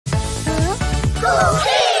Hello,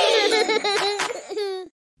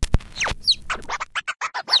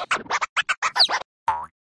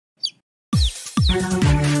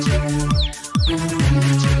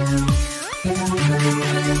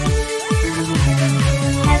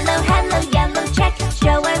 hello, yellow check.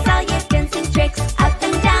 Show us all your dancing tricks. Up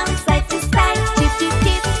and down, side to side. Toot, toot,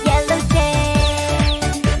 toot, yellow check.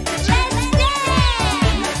 Let's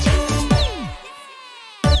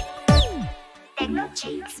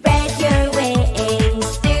dance! Spread your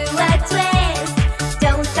wings, do a twist.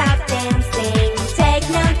 Don't stop dancing, take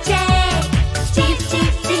no check. Cheep,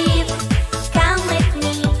 cheep, cheep. Come with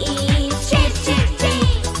me, cheep, cheep,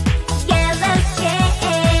 cheep. Yellow check.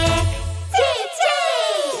 Cheep,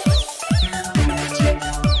 cheep.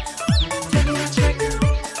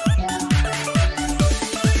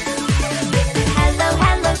 Hello,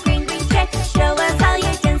 hello, green, green check. Show us all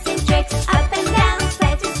your dancing tricks. Up and down,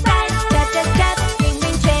 side to side. Tap, tap, tap, green,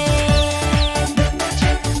 green check.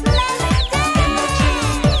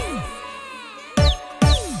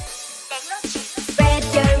 Spread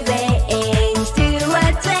your wings, do a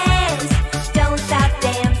twist. Don't stop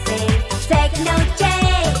dancing, take no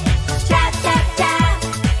check. Tap, tap, tap.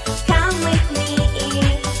 Come with me,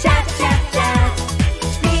 tap, tap, tap.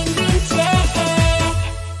 Green, green check.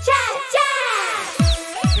 Tap, tap.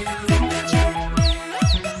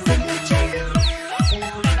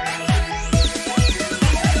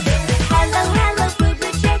 Hello, hello, blue,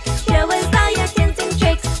 blue check. Show us all your dancing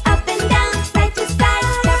tricks. Up and down, side to side.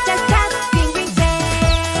 Tap, tap, tap. Green, green check.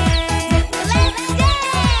 Let's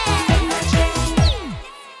dance!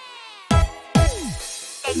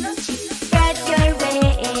 Spread your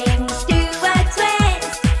wings, do a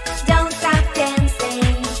twist. Don't stop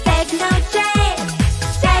dancing, take no check.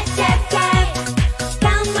 Tap, tap, tap.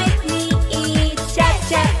 Come with me, tap,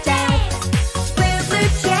 tap, tap. Blue, blue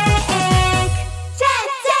check. Tap,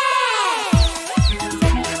 tap.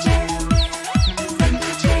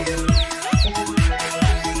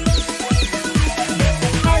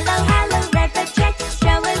 Hello, hello, red, red check.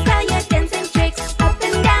 Show us all your dancing tricks. Up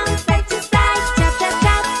and down, side to side. Tap, tap,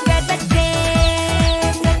 tap. Red, red check.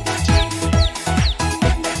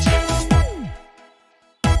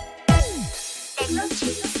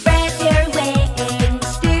 Spread your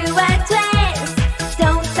wings, do a twist.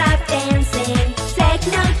 Don't stop dancing, take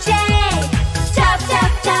no check. Chop,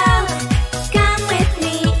 chop, chop. Come with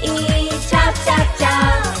me, chop, chop,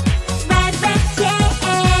 chop. Red, red check.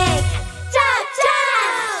 Chop,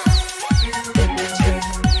 chop.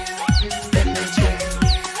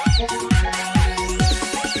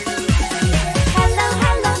 Hello,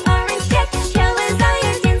 hello, orange check. Show us all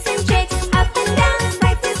your dancing tricks. Up and down,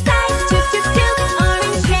 side to side. Toot, toot, toot,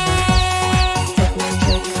 orange check.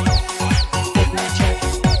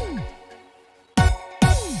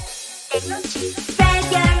 Spread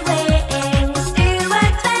your wings, do a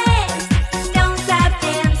twist. Don't stop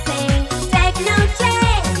dancing, take no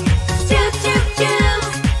check. Toot, toot, toot.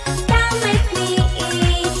 Come with me,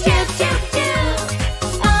 toot, toot, toot.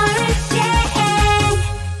 Orange check.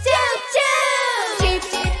 Toot, toot. Cheep,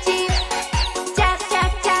 cheep, cheep. Tap,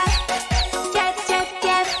 tap, tap. Tap, tap,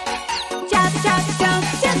 tap. Chop, chop, chop.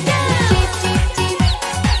 Toot, toot. Cheep, cheep, cheep.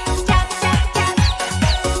 Tap, tap, tap.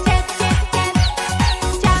 Tap, tap, tap.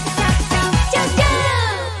 Chop, chop, chop. Toot, toot.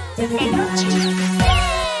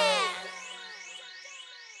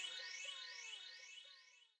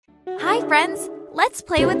 Hi, friends. Let's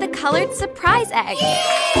play with the colored surprise egg.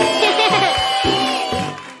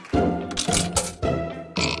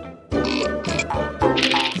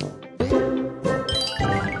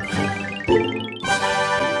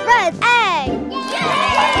 Red egg!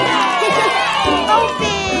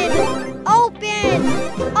 Open! Open!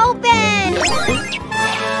 Open!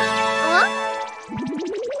 Huh?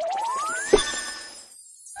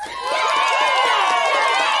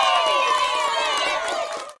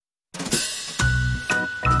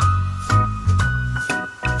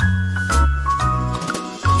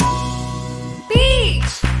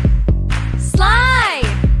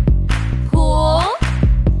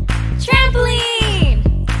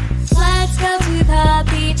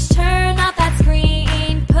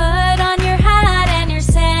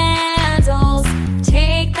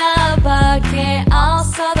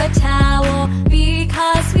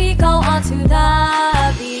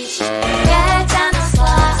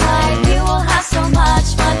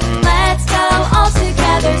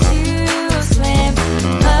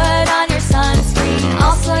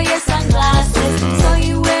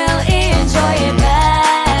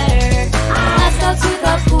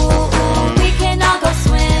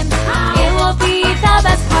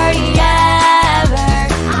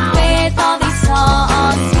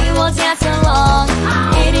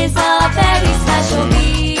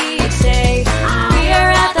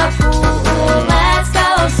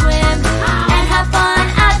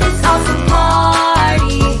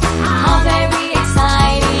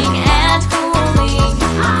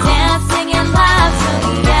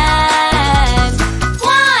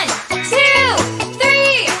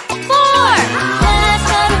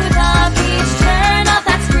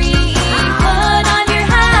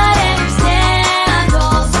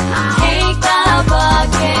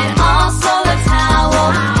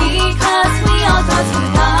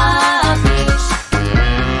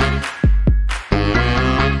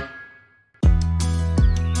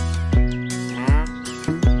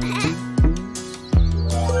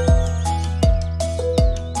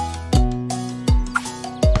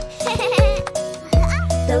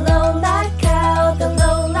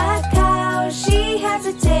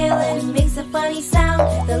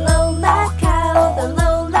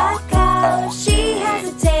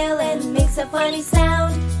 a funny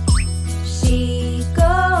sound. She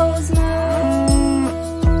goes moo.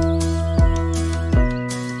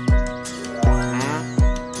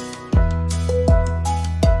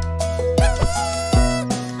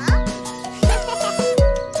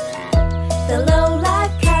 The Lola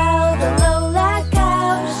cow,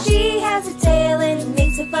 she has a tail and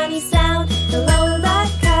makes a funny sound. The Lola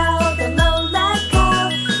cow,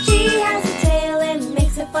 she has a tail and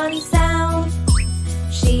makes a funny sound.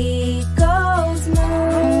 She goes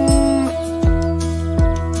moo.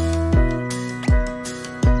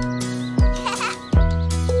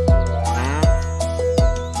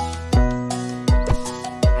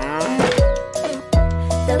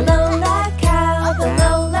 The Lola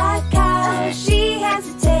cow, she has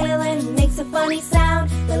a tail and makes a funny sound.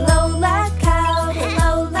 The Lola cow,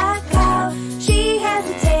 she has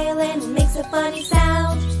a tail and makes a funny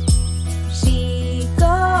sound. She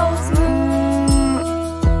goes moo.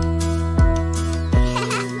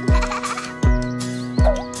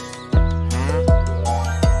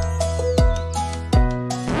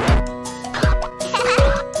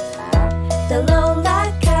 The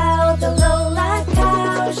Lola cow,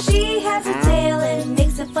 she has a tail and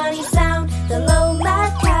makes a funny sound. The Lola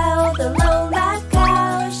cow,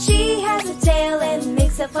 she has a tail and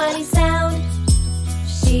makes a funny sound.